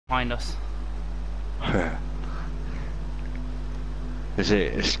behind us.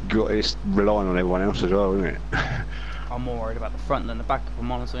 It's relying on everyone else as well, isn't it? I'm more worried about the front than the back, if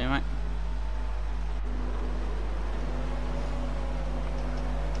I'm honest with you, mate.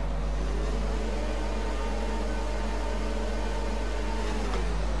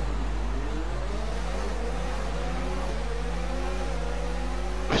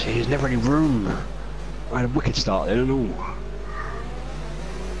 See, there's never any room. I had a wicked start there and all.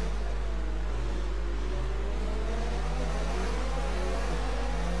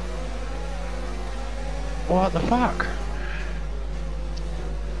 What the fuck?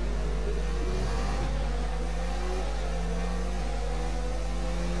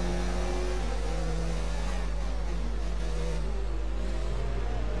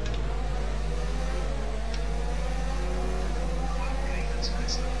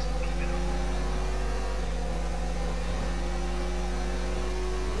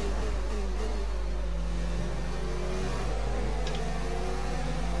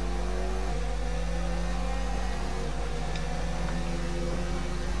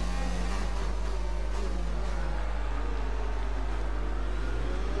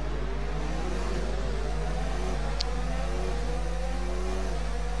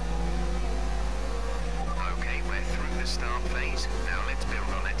 Start phase. Now let's build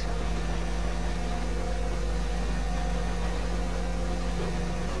on it.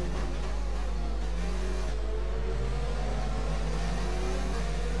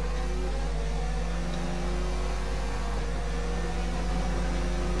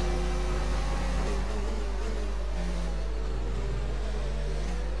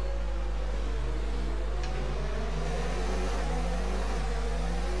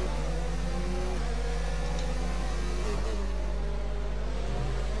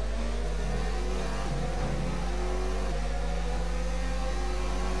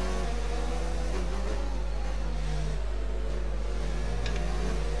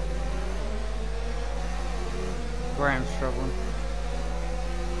 Graham's struggling.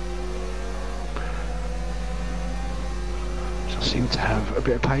 I seem to have a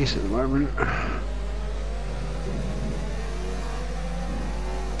bit of pace at the moment.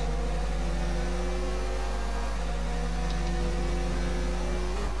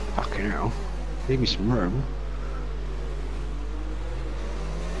 Fucking hell. Leave me some room.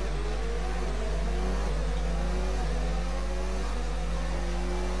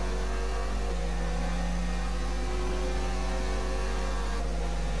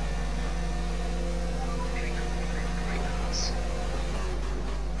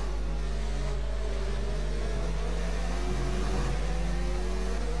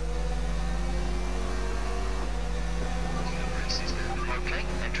 Okay,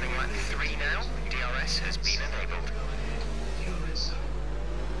 entering lap 3 now. DRS has been enabled.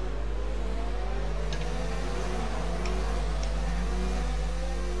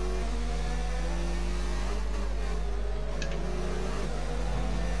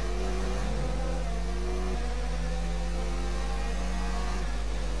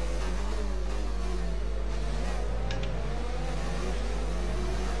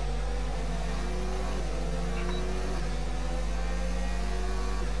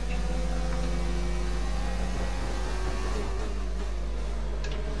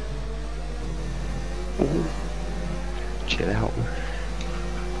 Chill out.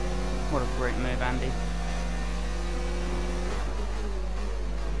 What a great move, Andy.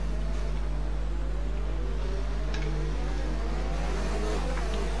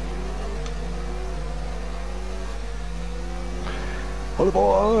 All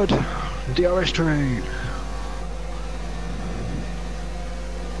aboard! DRS train!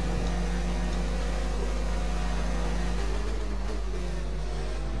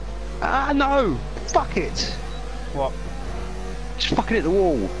 Ah, no! Fuck it! What? Just fucking hit the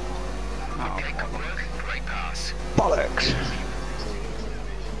wall. Oh, Okay, good work. Great pass. Bollocks!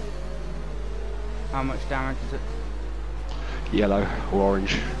 how much damage is it? Yellow or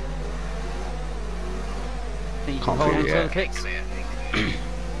orange. Think you Can't can hold feel on it to yet. the kicks?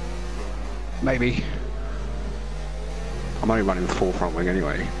 Maybe. I'm only running the full front wing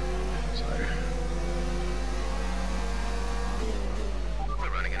anyway. So. We're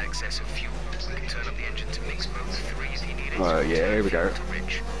running in excess of fuel. We can turn up the engine to mix mode 3 if you need it. Oh yeah, here we go. To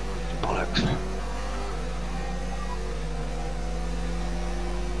rich. Bollocks.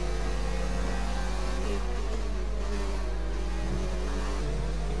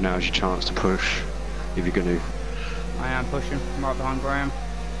 Now's your chance to push, if you're going to. I am pushing. I'm right behind Graham.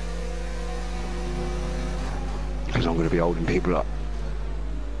 Because I'm going to be holding people up.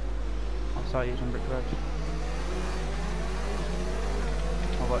 I'll start using brick roads.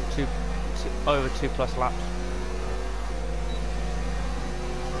 I've got over 2+ laps.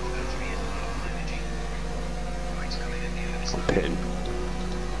 I'm pitting.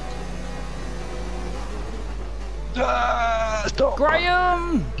 Stop!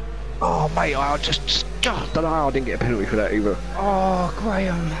 Graham! Oh mate, I just don't know how I didn't get a penalty for that either. Oh,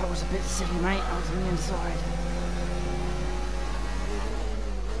 Graham, that was a bit silly, mate. I was on the inside.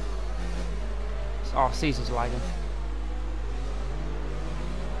 Oh, Caesar's lagging.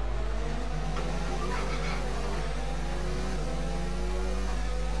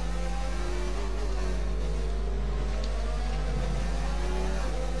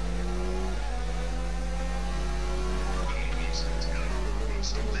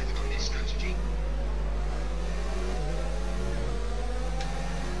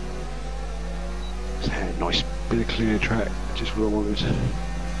 Nice bit of clear track, just what I wanted.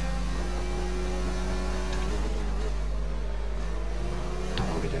 Don't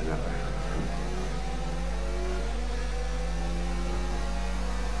want to be doing that though.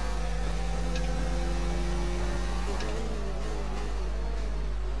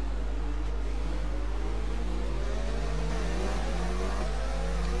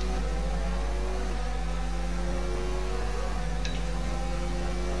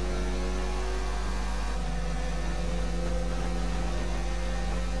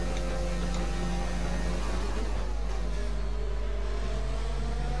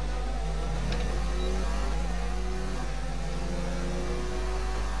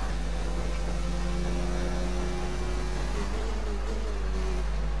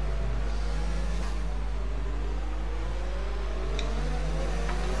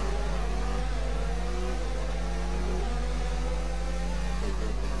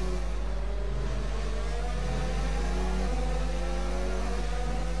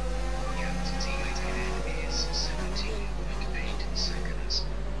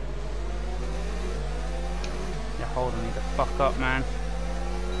 Holding me the fuck up, man.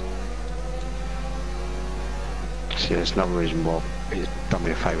 See, that's another reason why it's done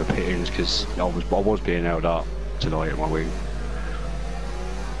me a favour pitting, because I was being held up tonight at my wing.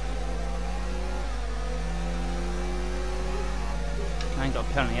 I ain't got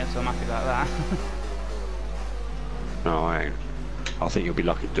a penalty yet, so I'm happy about that. No, I ain't. I think you'll be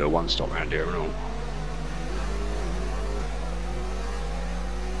lucky to do a one-stop round here and all.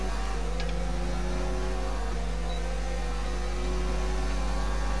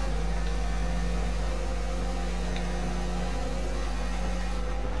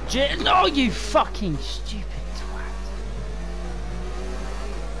 No, you fucking stupid twat.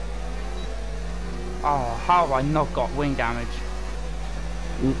 Oh, how have I not got wing damage?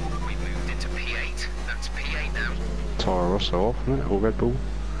 We moved into P8. That's P8 now. Toro Rosso off, isn't it? Or Red Bull.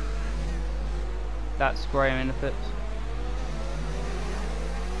 That's Graham in the pits.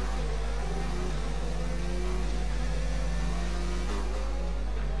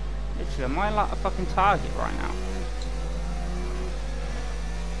 Literally, am I like a fucking target right now?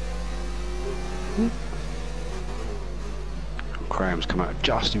 Graham's come out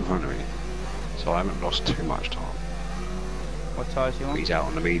just in front of me, so I haven't lost too much time. What tyres you on? He's out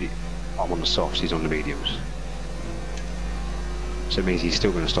on the medium. I'm on the softs, he's on the mediums. So it means he's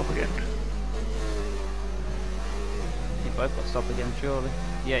still going to stop again. You both got to stop again, surely.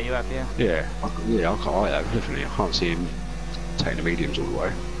 Yeah, you have, yeah. Yeah, I can't like that, definitely. I can't see him taking the mediums all the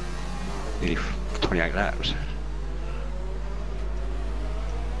way. Nearly 28 laps.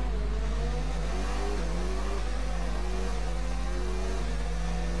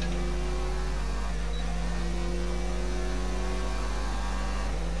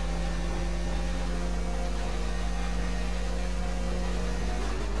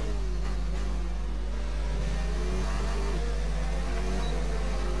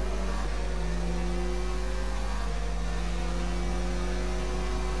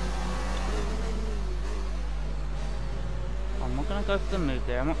 I'm not gonna go for the move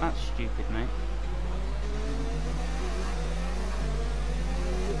there, I'm not that stupid, mate.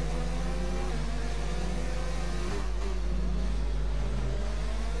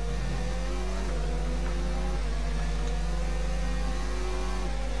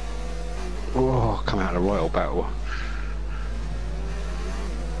 Oh, come out of the Royal Battle.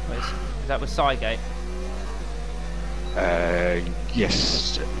 Wait, is that with Cygate?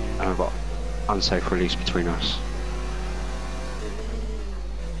 Yes, and I've got unsafe release between us.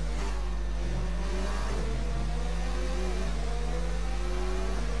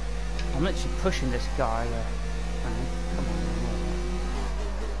 I'm literally pushing this guy. Come on.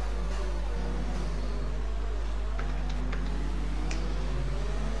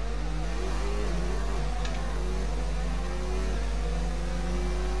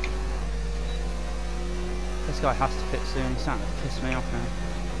 This guy has to pit soon. He's starting to piss me off now.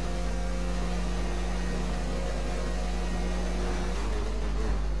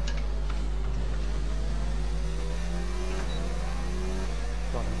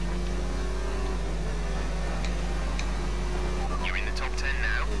 Got him. You're in the top 10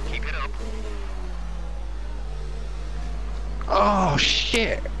 now. Keep it up. Oh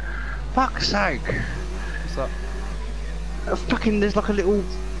shit! Fuck's sake! What's up? Fucking, there's like a little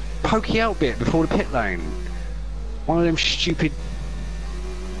pokey out bit before the pit lane. One of them stupid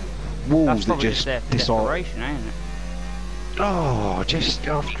walls That's that probably just their decide. desperation, ain't it? Oh,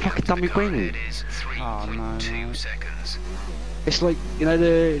 fucking done me wing. It is Oh, no, 3.2 no. seconds. It's like like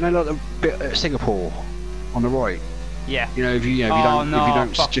the bit at Singapore on the right. Yeah. You know, if you Oh,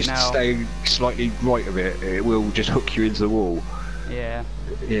 don't fucking just hell. stay slightly right of it, it will just hook you into the wall. Yeah.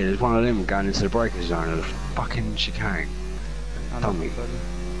 Yeah, there's one of them going into the breaker zone of the fucking chicane. I know, Dummy. buddy.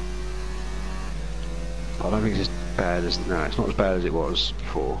 I don't think it's as bad as it's not as bad as it was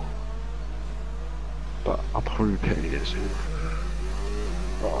before. But I'll probably be pitting it soon.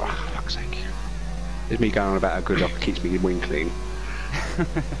 Oh, fuck's sake. There's me going on about how good luck keeps me wing clean.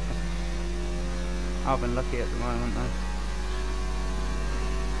 I've been lucky at the moment though.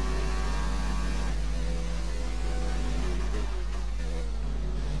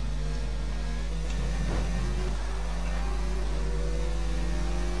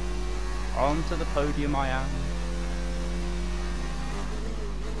 Onto the podium I am.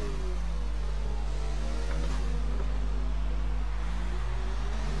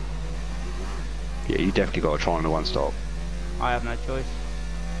 Yeah, you definitely got to try on the one stop. I have no choice.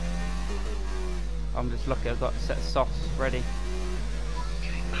 I'm just lucky I've got a set of softs ready.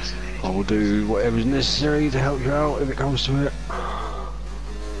 I will do whatever's necessary to help you out if it comes to it.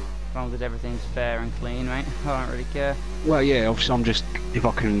 As long as everything's fair and clean, mate. I don't really care. Well, yeah, obviously I'm just, if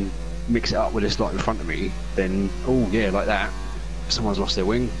I can mix it up with this light in front of me, then, oh yeah, like that. Someone's lost their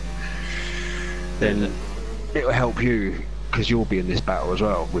wing. Then it'll help you, because you'll be in this battle as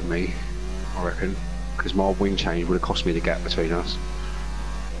well with me, I reckon. Because my wing change would have cost me the gap between us.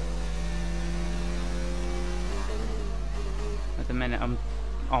 At the minute, I'm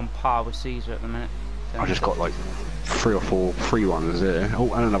on par with Caesar at the minute. So I just got like 3 or 4 free ones there.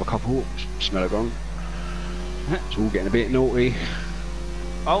 Oh, and another couple. Smell it gone. It's all getting a bit naughty.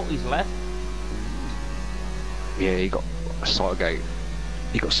 Oh, he's left. Yeah, he got a side gate.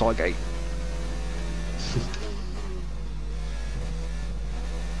 He got side gate.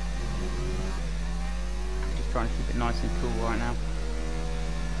 Just trying to keep it nice and cool right now.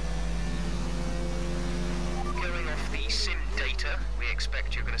 Going off the sim data, we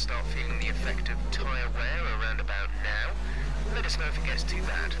expect you're going to start feeling the effect of tyre wear around about now. Let us know if it gets too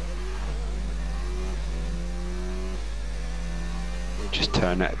bad. Just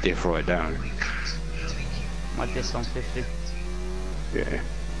turn that diff right down. My disc on 50. Yeah.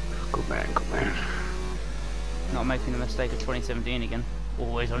 Good man, good man. Not making the mistake of 2017 again.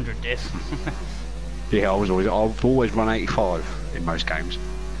 Always 100 diff. Yeah, I've always run 85 in most games.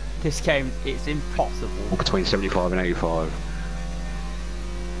 This game, it's impossible. Or between 75 and 85.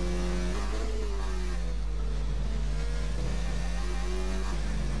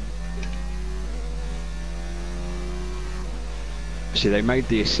 See, they made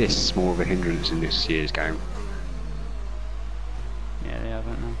the assists more of a hindrance in this year's game. Yeah, they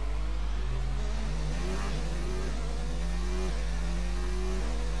haven't now.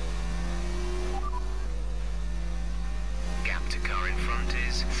 Gap to car in front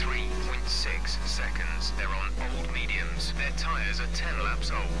is 3.6 seconds. They're on old mediums. Their tyres are 10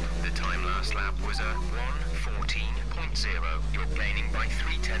 laps old. The time last lap was a 1:14.0. You're gaining by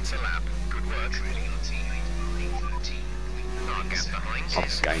 0.3 a lap. Good work. Our gap behind I've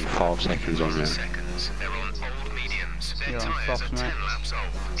is gained 5 seconds on there. seconds. They're on old mediums. Their You're on tyres softs, are 10 mate. laps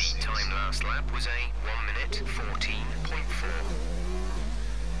old. The time last lap was a 1:14.4.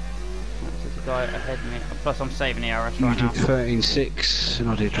 There's a guy ahead of me. Plus, I'm saving the RS You right now. did 13.6 and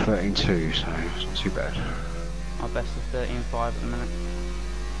I did 13.2, so it's not too bad. My best is 13.5 at the minute.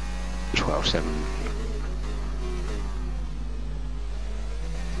 12.7.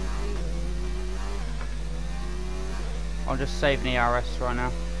 I'm just saving the RS right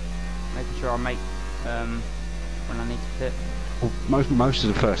now. Making sure I make when I need to pit. Well, most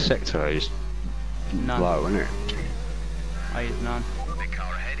of the first sector is None. low, isn't it? I use none. The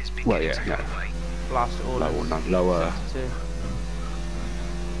car ahead is beginning Well, yeah, to yeah. go away. Blast it all Low in. or none, lower. Sector 2.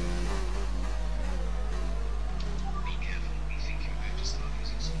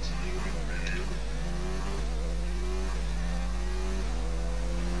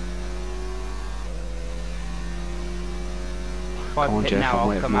 If I Come on, pit Jeff, now, I'm I'll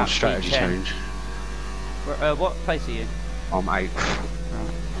waiting for come my out strategy P10. change. What place are you? I'm 8th.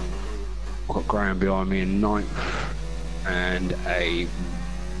 Right. I've got Graham behind me in 9th. And a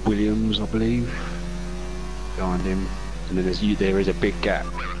Williams, I believe, behind him. And then there is a big gap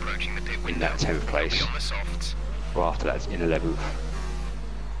We're approaching the pit in window. that 10th place. Be on the softs. Well, after that's in 11th.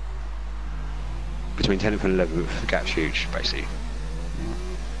 Between 10th and 11th, the gap's huge, basically.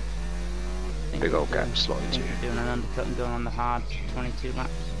 Big old gap slot I into think you. we're doing an undercut and going on the hard 22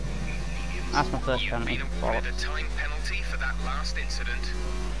 laps. That's my first You've penalty. been awarded a time penalty for that last incident.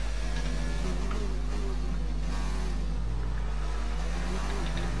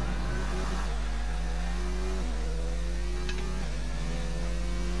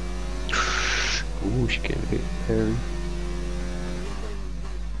 Ooh, she's getting a bit hairy.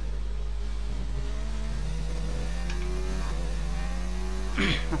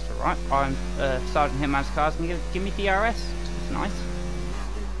 That's alright. I'm Sergeant Hitman's cars. Can you give me DRS? It's nice.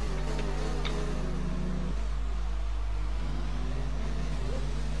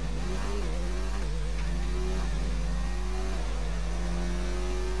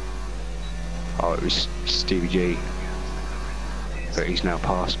 Oh, it was Stevie G. But he's now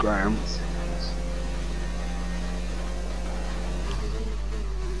past Graham.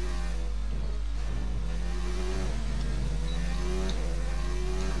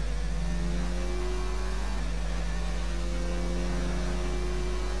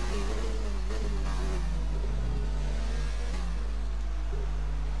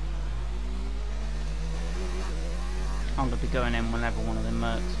 I'm going to be going in whenever one of them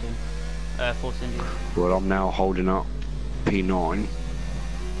mercs do. Force India. Well, I'm now holding up P9.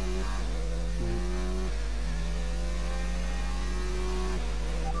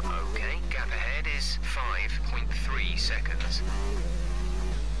 Okay, gap ahead is 5.3 seconds.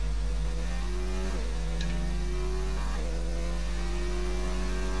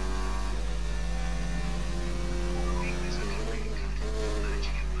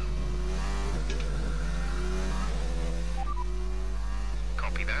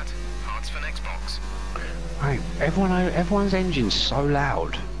 Copy that. Parts for next box. Hey, everyone's engine's so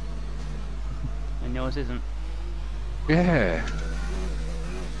loud. And yours isn't. Yeah.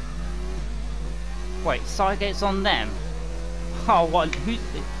 Wait, side gates on them? Oh, what?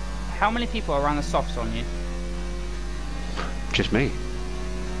 How many people are around the softs on you? Just me.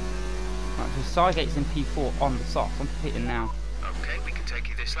 Right, so side gates in P4 on the softs. I'm pitting now. Okay, we can take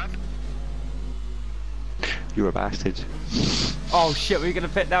you this lap. You're a bastard. Oh shit, were you going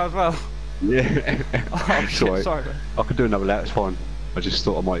to pit now as well? Yeah. Oh shit, sorry. I could do another lap, it's fine. I just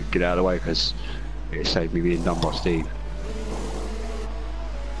thought I might get out of the way because it saved me being done by Steve.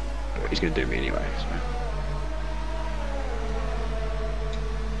 But he's going to do me anyway, so.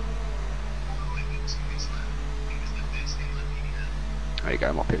 There you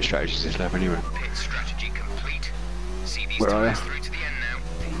go, my pit strategy's this lap anyway. Pit strategy complete. See these Where are tires you? through to the end now.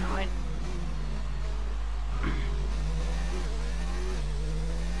 P9.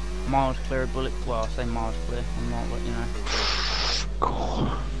 Miles clear of bullet. Well, I say miles clear. I'm not, but you know.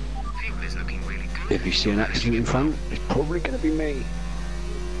 God. Fuel is looking really good. If you see an accident in front, it's probably going to be me.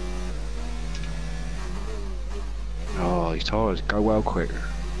 Oh, these tyres go well quick.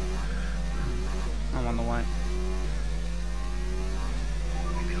 I'm on the way.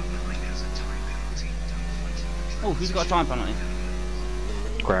 Oh, who's got a time penalty?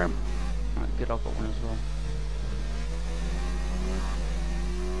 Graham. Right, good, I've got one as well.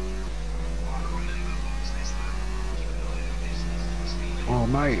 Oh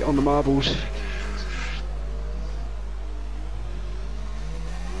mate, on the marbles.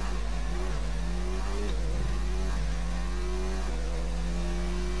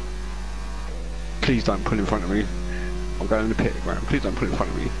 Please don't pull in front of me. I'm going in the pit, Graham. Please don't pull in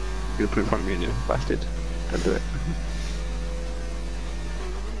front of me. You're gonna pull in front of me, and you bastard. Don't do it.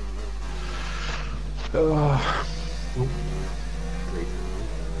 Oh.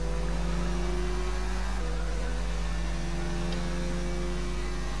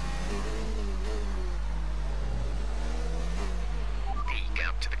 The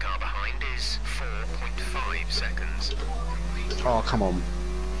gap to the car behind is 4.5 seconds. Oh, come on.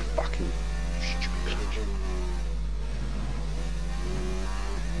 Fucking stupid.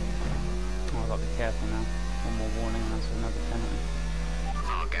 Oh, I've got to be careful now. One more warning, and that's another penalty.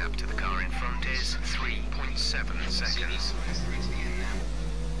 Our gap to the car in front is 3.7 seconds.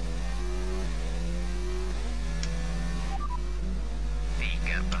 The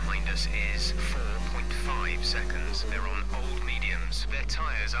gap behind us is 4.5 seconds. They're on old mediums. Their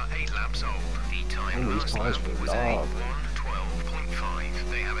tyres are 8 laps old. The time Oh, these last tyres lap were was a large.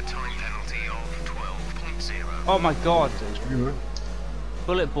 1:12.5. They have a time penalty of 12.0. Oh my god!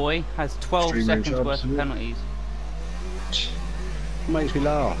 Bullet Boy has 12 Stream seconds range worth of absolute. penalties. It makes me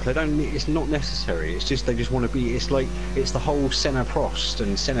laugh. They don't. It's not necessary. It's just they just want to be. It's like it's the whole Senna Prost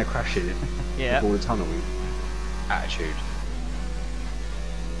and Senna crashing Yeah. before the tunnel attitude.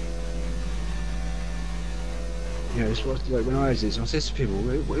 You know, it's like when I was this, I said to people,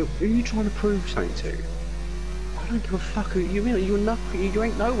 who are you trying to prove something to? I don't give a fuck who you mean. You're nothing. You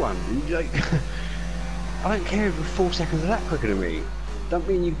ain't no one. You like, I don't care if you're 4 seconds of that quicker than me. Don't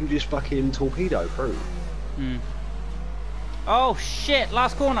mean you can just fucking torpedo through. Hmm. Oh shit!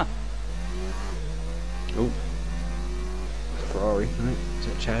 Last corner. Oh. Ferrari, right? Is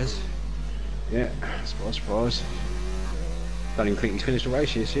that Chaz? Yeah, surprise, surprise. Don't even think he's finished the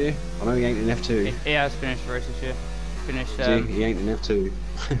race this year. I know he ain't in F2. He has finished the race this year. Finished. He ain't in F2.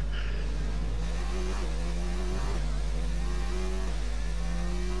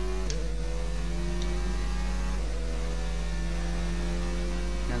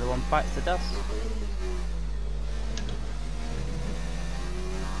 Another one bites the dust.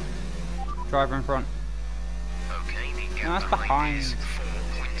 Driver in front. Okay, the No, gap that's behind. is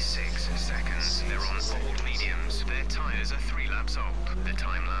 4.6 seconds. They're on old mediums. Their tyres are 3 laps old. The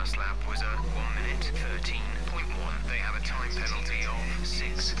time last lap was a 1 minute 13.1. They have a time penalty of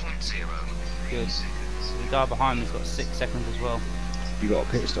 6.0. Good. The guy behind me's got 6 seconds as well. You got a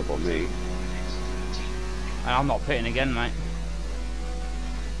pit stop on me. And I'm not pitting again, mate.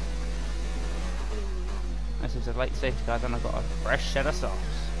 This is a late safety car, then I've got a fresh set of softs.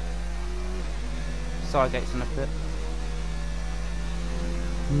 Side gates in the pit.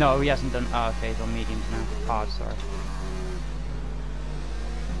 No, he hasn't done. Oh, okay, he's on mediums now. Hard, sorry.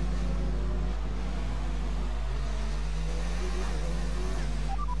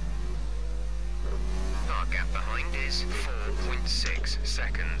 Our gap behind is 4.6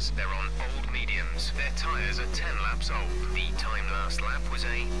 seconds. They're on old mediums. Their tyres are 10 laps old. The time last lap was a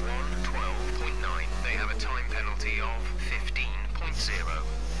 1:12.9. They have a time penalty of 15.0.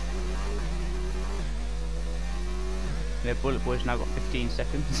 Yeah, Bullet Boy's now got 15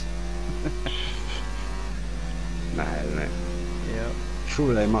 seconds. Nah, isn't it? Yeah.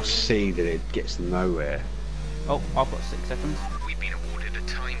 Surely they must see that it gets nowhere. Oh, I've got 6 seconds. We've been awarded a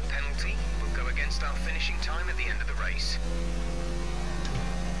time penalty. We'll go against our finishing time at the end of the race.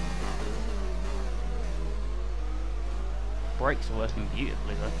 Brakes are working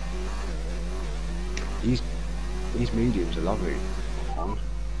beautifully though. These mediums are lovely. On.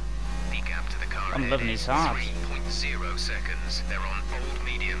 The gap to the car I'm ahead loving is these halves. 3.0 seconds. They're on old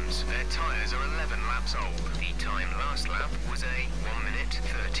mediums. Their tyres are 11 laps old. The time last lap was a 1 minute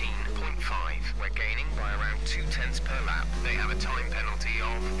 13.5. We're gaining by around 0.2 per lap. They have a time penalty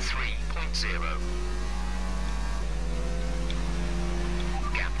of 3.0.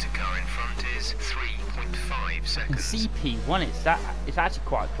 Gap to car in front is 3.5 And seconds. CP1, it's actually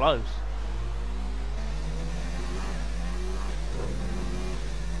quite close.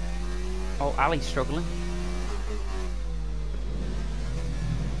 Oh, Ali's struggling.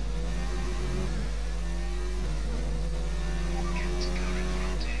 Gap to car in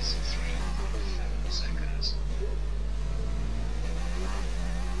front is 3.4 seconds.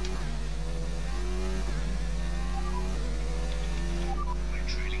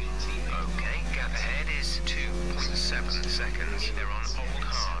 Okay, gap ahead is 2.7 seconds. They're on old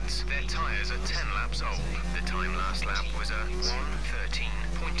hards. Their tyres are 10 laps old. The time last lap was a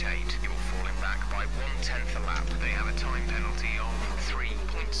 1:13.8. You're falling back by 1/10 a lap. They have a time penalty of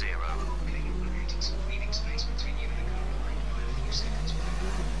 3.0. Leaving space between you and the car behind by a few seconds.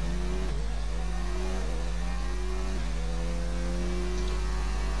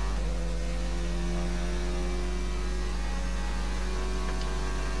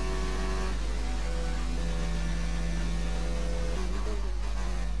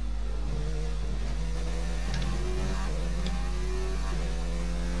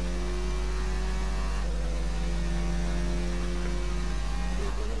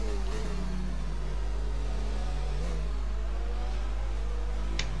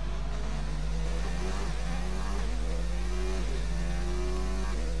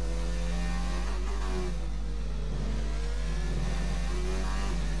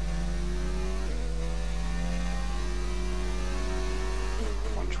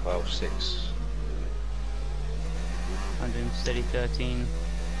 On 12.6. I'm doing steady 13,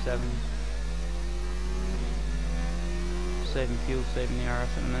 7. Saving fuel, saving the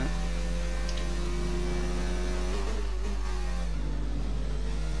RF in a minute.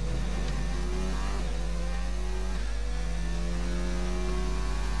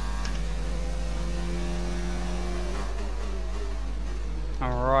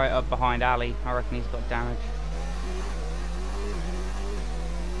 I'm right up behind Ali. I reckon he's got damage.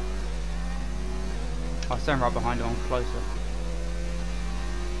 I'll stand right behind him, I'm closer.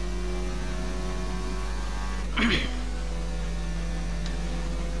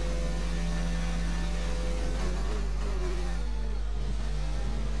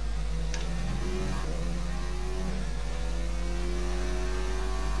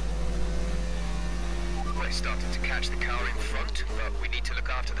 We're starting to catch the car in front, but we need to look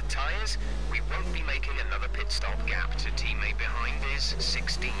after the tyres. We won't be making another pit stop. Gap to teammate behind is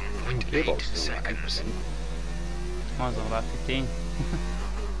 16.8 seconds. Mine's on about 15.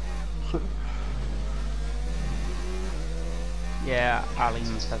 Yeah, Ali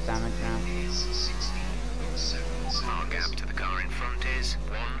must have damage now. Our gap to the car in front is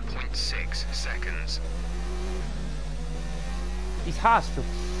 1.6 seconds. These hearts feel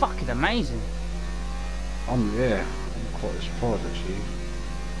fucking amazing. Yeah, I'm quite surprised actually.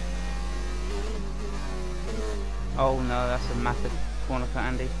 Oh no, that's a massive corner for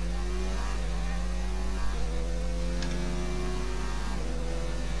Andy.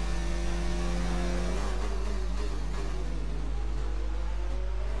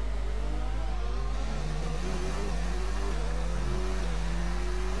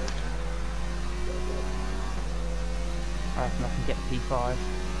 I reckon I can get P5.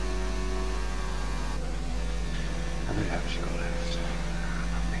 How many laps you got left?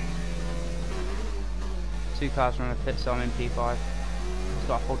 Two cars from the pit, so I'm in P5. Just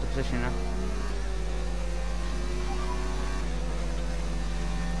got to hold the position now.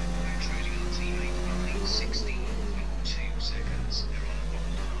 Trading on teammate behind 16.2 seconds. They're on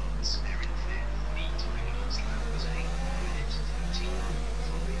all parts. They're in fifth. The time last lap was 8 minutes 13.5.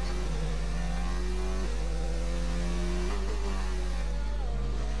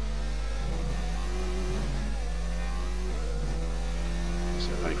 So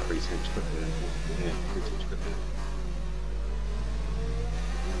only 3 tenths quicker than yeah, 3 tenths quicker.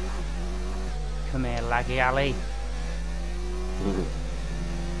 Come here, laggy Ali.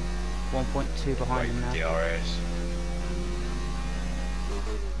 1.2 behind him now. DRS.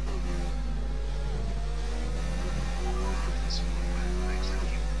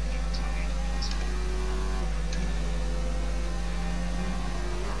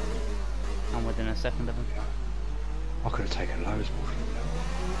 I'm within a second of him. I could have taken loads more from that.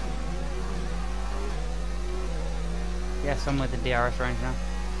 Yes, I'm with the DRS range now.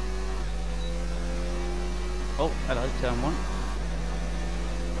 Oh, hello, turn 1.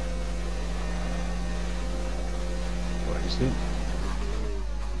 What is it?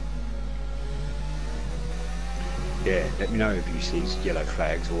 Yeah, let me know if you see yellow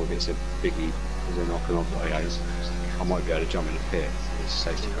flags or if it's a biggie as they're knocking off like I might be able to jump in the pit. It's a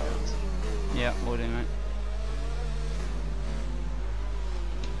safety car. Yeah, we'll do, mate.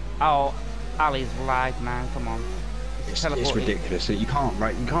 Oh, Ali's lag, man, come on. It's teleported. ridiculous. You can't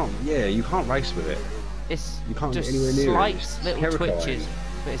you can't race with it. It's You can't get just anywhere near it. slight It's little terrifying. twitches,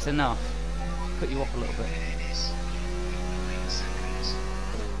 but it's enough. Put you off a little bit.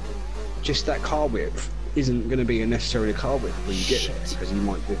 Just that car width isn't going to be a necessarily car width when you get there because you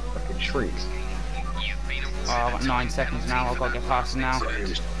might just fucking shrink. Oh, I've got 9 seconds now, I've got to get past him now. So you're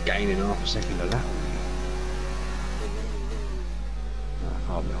just gaining half a second a lap.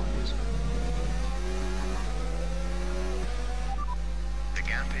 Car behind us. The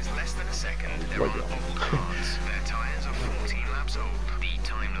gap is less than a second. They're on old hards. Their tyres are 14 laps old. The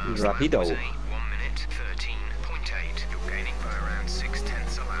time last lap Rapido. was a 1 minute 13.8. You're gaining by around 6/10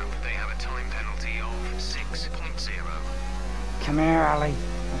 a lap. They have a time penalty of 6.0. Come here, Ali.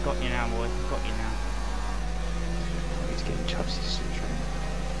 I've got you now, boy. I've got you now. He's getting chubbs this train.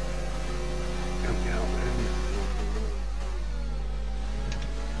 Come out, man.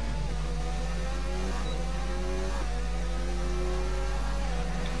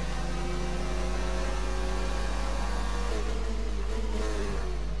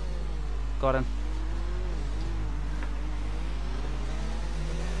 Got him.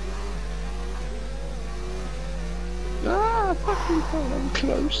 Ah, fucking hell, I'm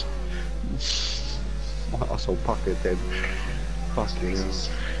close. My asshole puckered then. Fucking hell.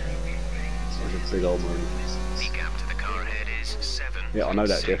 That was a big old moment. The gap to the car ahead is 7. Yeah, I know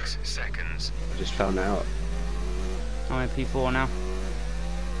that, Jeff. Seconds. I just found that out. I'm in P4 now.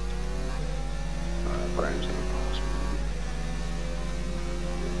 Graham's gonna pass me.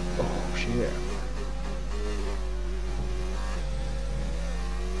 Oh, shit.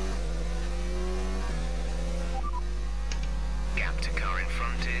 Gap to car in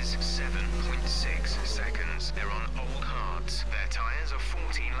front is 7.6 seconds. They're on old hards. Their tyres are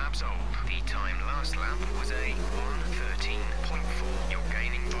 14 laps old. The time last lap was a 1:13.4. You're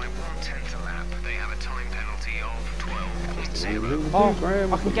gaining by 1/10 a lap. They have a time penalty of 12.0. nothing to do, Oh,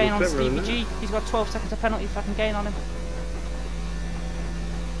 Graham. I can gain on You're cleverer Stevie than G. He's got 12 seconds of penalty if I can gain on him.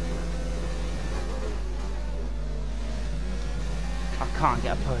 I can't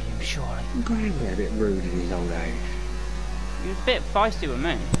get a podium, surely. that. Graham got a bit rude in his old age. He was a bit feisty with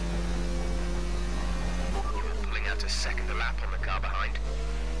me. You're pulling out a second a lap on the car behind.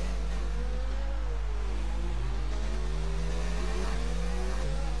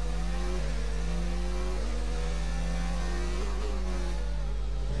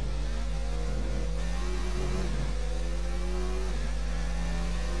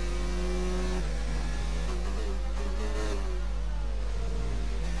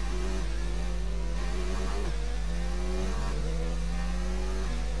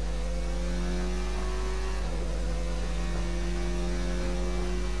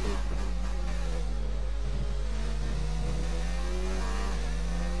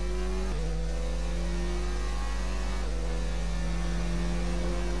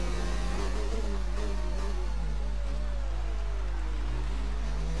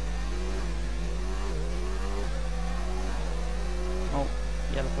 Oh,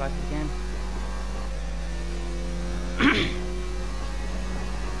 yellow flag again.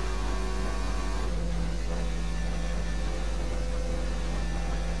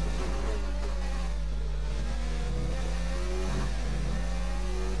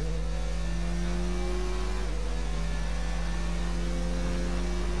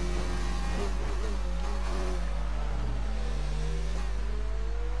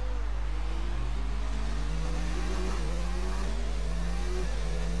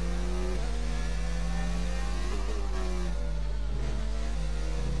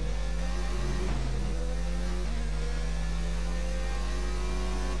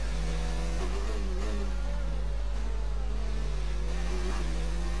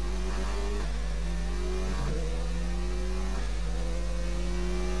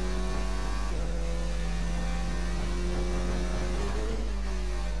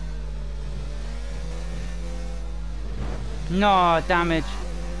 No damage.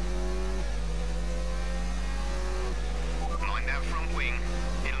 Mind that front wing.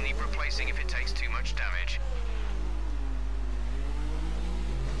 It'll need replacing if it takes too much damage.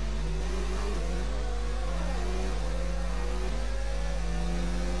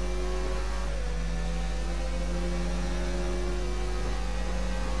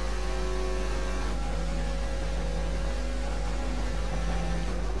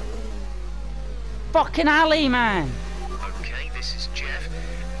 Fucking alley, man. Okay, this is Jeff.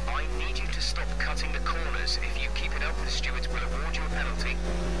 I need you to stop cutting the corners. If you keep it up, the stewards will award you a penalty.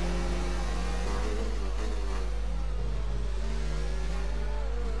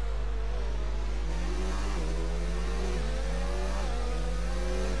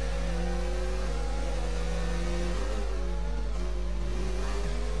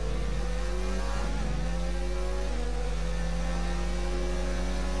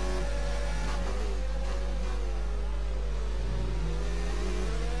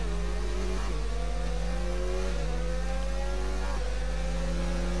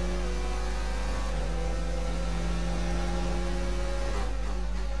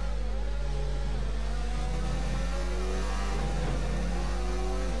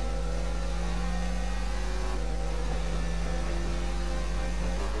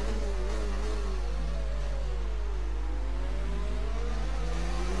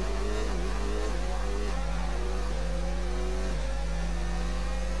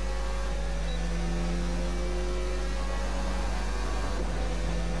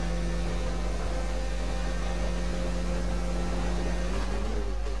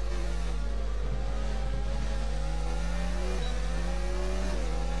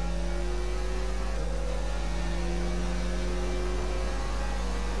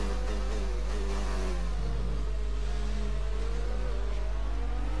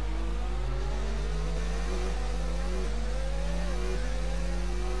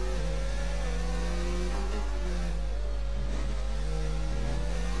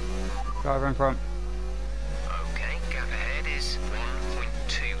 Driver in front. Okay, gap ahead is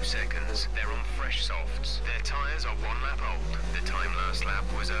 1.2 seconds. They're on fresh softs. Their tyres are 1 lap old. The time last lap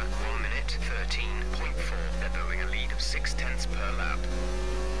was a 1 minute 13.4. They're building a lead of 0.6 per lap.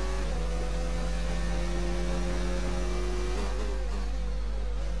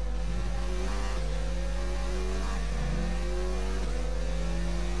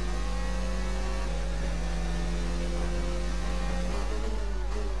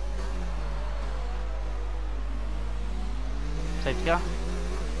 Safety car.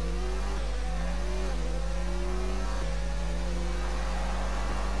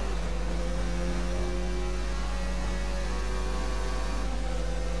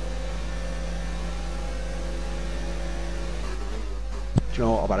 Do you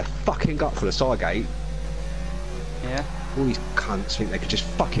know what? I've had a fucking gut for the side gate. Yeah. All these cunts think they could just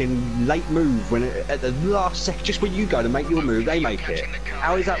fucking late move when at the last second, just when you go to make your move, they make it.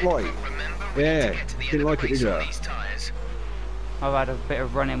 How is that right? Yeah, didn't like it, did you? I've had a bit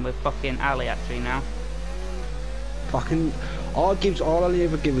of running with fucking Ali actually now. Fucking, I'll only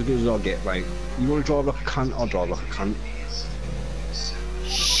ever give as good as I get, mate. You want to drive like a cunt, I'll drive like a cunt.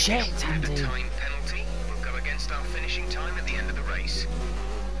 Shit, Andy. The time penalty will go against our finishing time at the end of the race.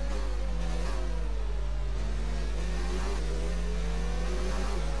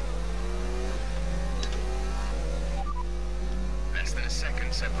 Less than a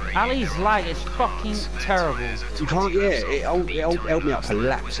second separating. Ali's lag is fucking terrible. You can't, yeah, it held me up for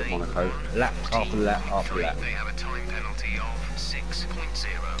laps at Monaco. Laps after lap after lap. They have a time penalty of 6.0.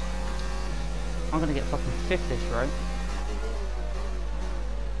 I'm gonna get fucking fifth this, right?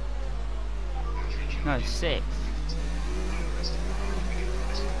 No, sixth.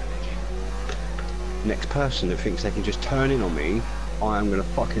 Next person that thinks they can just turn in on me, I am gonna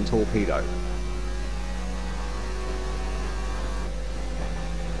fucking torpedo.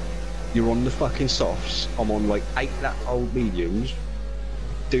 You're on the fucking softs, I'm on like 8 lap old mediums.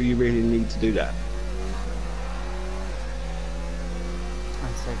 Do you really need to do that?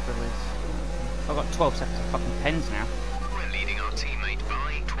 I'd say release. I've got 12 seconds of fucking pens now. We're leading our teammate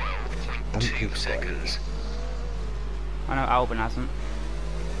by 12.2 seconds. I know Albin hasn't.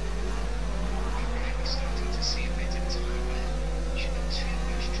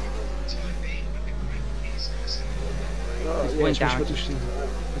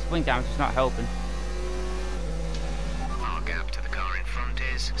 This wing damage is not helping. Our gap to the car in front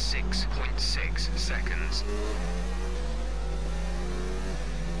is 6.6 seconds.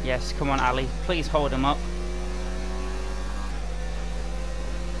 Yes, come on Ali, please hold him up.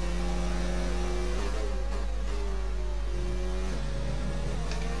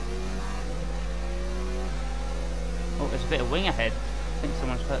 Oh, there's a bit of wing ahead. I think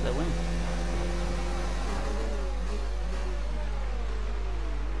someone's hurt their wing.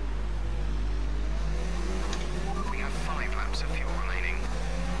 We have 5 laps of fuel remaining.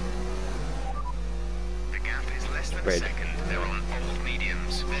 The gap is less than a second. They're on old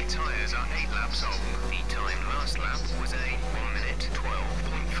mediums. Their tyres are 8 laps old. The time last lap was a 1 minute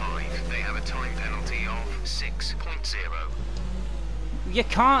 12.5. They have a time penalty of 6.0. You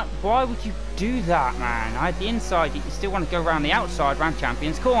can't, why would you do that, man? I had the inside, you still want to go around the outside, round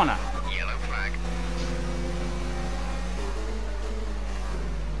Champions Corner. Yellow flag.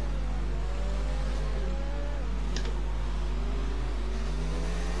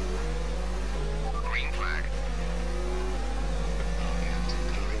 Green flag.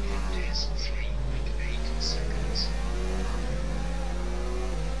 Is 3.8 seconds.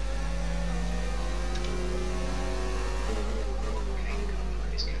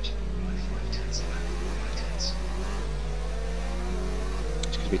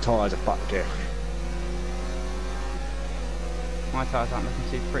 It's because my tyres are fucked, yeah. My tyres aren't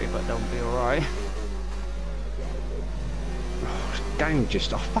looking too pretty, but they'll be alright. This game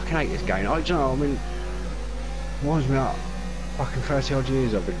just, I fucking hate this game. I don't know, I mean, winds me up. Fucking 30 odd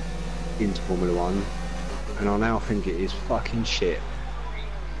years I've been into Formula 1, and I now think it is fucking shit.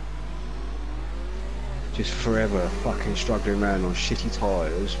 Just forever fucking struggling around on shitty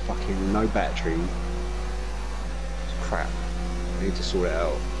tyres, fucking no battery. It's crap. I need to sort it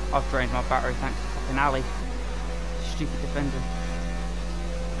out. I've drained my battery thanks to fucking Ali. Stupid defender.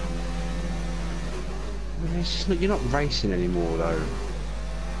 I mean, it's just not, you're not racing anymore though.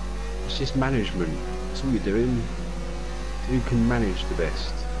 It's just management. That's all you're doing. Who can manage the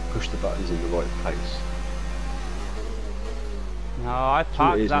best? Push the buttons in the right place. No, I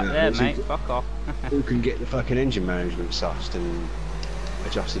parked that now. there, It's mate. a- Fuck off. Who can get the fucking engine management sussed and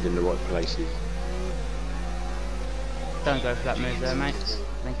adjusted in the right places? Don't go for that move there, mate.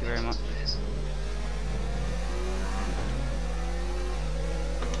 Thank you very much.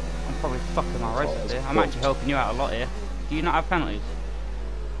 I'm probably fucking my race up here. I'm actually helping you out a lot here. Do you not have penalties?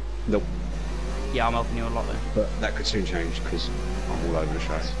 Nope. Yeah, I'm helping you a lot there. But that could soon change because I'm all over the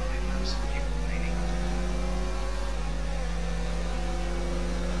show.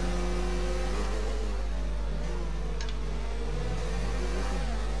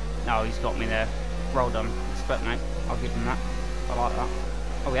 No, he's got me there. Well done. Respect, mate. I'll give him that. I like that.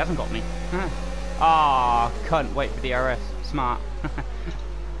 Oh, he hasn't got me. Ah, cunt. Wait for DRS. Smart.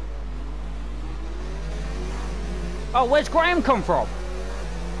 Oh, where's Graham come from?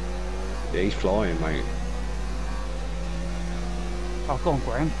 Yeah, he's flying, mate. Oh, go on,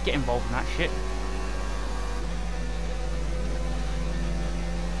 Graham. Get involved in that shit.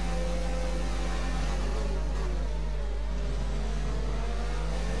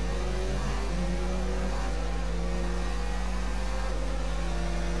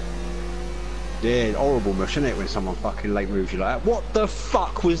 Yeah, horrible mush, isn't it, when someone fucking late moves you like that? What the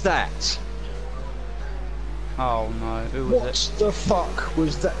fuck was that? Oh no, who was What the fuck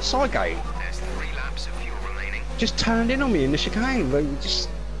was that? Sidegate There's 3 laps of fuel remaining. just turned in on me in the chicane. Like, just.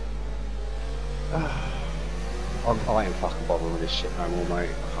 I ain't fucking bothered with this shit no more, mate.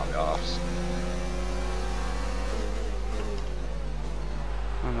 I can't be arsed.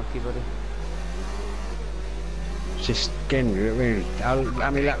 Unlucky, buddy. It's just again, really. How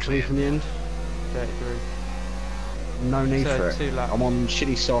many laps are we from the end? 33. No need So, for it. 2 laps. I'm on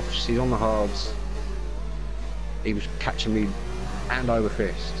shitty softs. He's on the hards. He was catching me hand over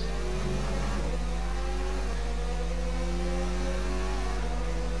fist.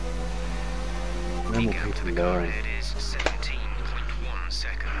 No more Gap to people the car going. ahead is 17.1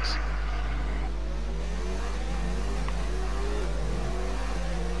 seconds.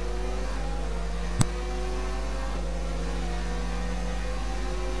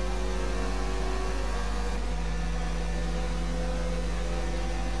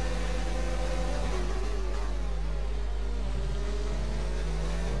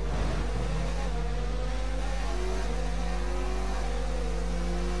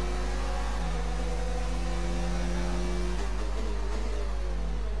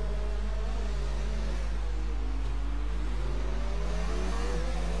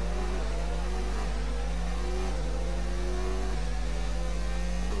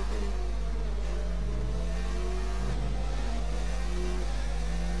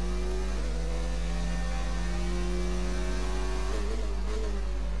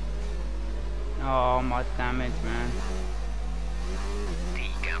 Oh, my damage, man. The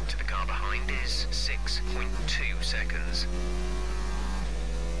gap to the car behind is 6.2 seconds.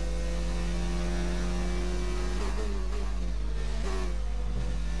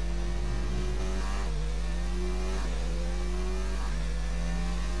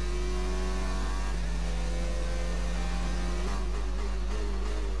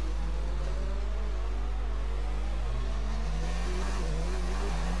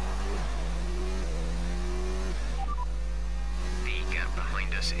 The gap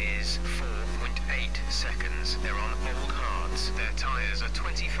behind us is 4.8 seconds. They're on old hards. Their tyres are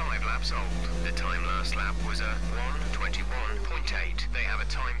 25 laps old. The time last lap was a 1:21.8. They have a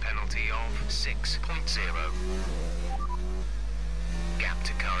time penalty of 6.0. Gap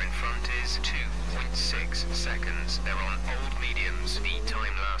to car in front is 2.6 seconds. They're on old mediums. The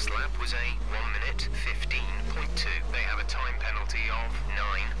time last lap was a 1 minute 15.2. They have a time penalty of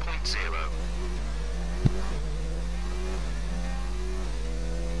 9.0.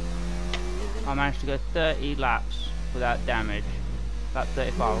 I managed to go 30 laps without damage. Lap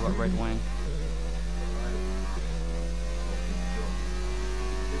 35, I got red wing.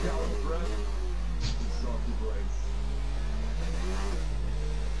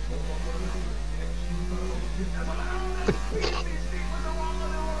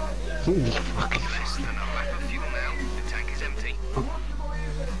 Less than a lap of fuel now. The tank is empty.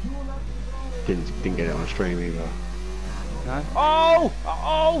 Didn't get it on stream either. No? Oh!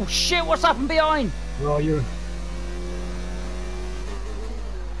 Oh shit, what's happened behind? Where are you?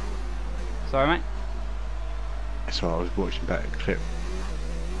 Sorry, mate. That's why I was watching back the clip.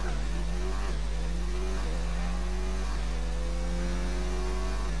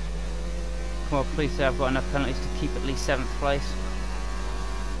 Come on, please say I've got enough penalties to keep at least 7th place.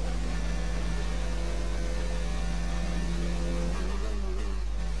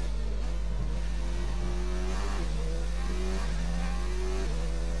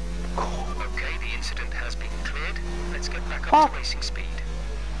 Okay, the incident has been cleared. Let's get back up to racing speed.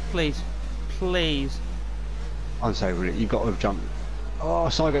 Please. Please. Unsavoured it. You got to have jumped. Oh,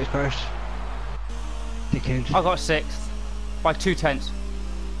 Sidegate's crashed. Dickhead. I got 6th. By 2/10.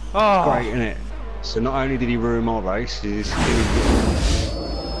 Oh. Great, isn't it? So not only did he ruin my race, he's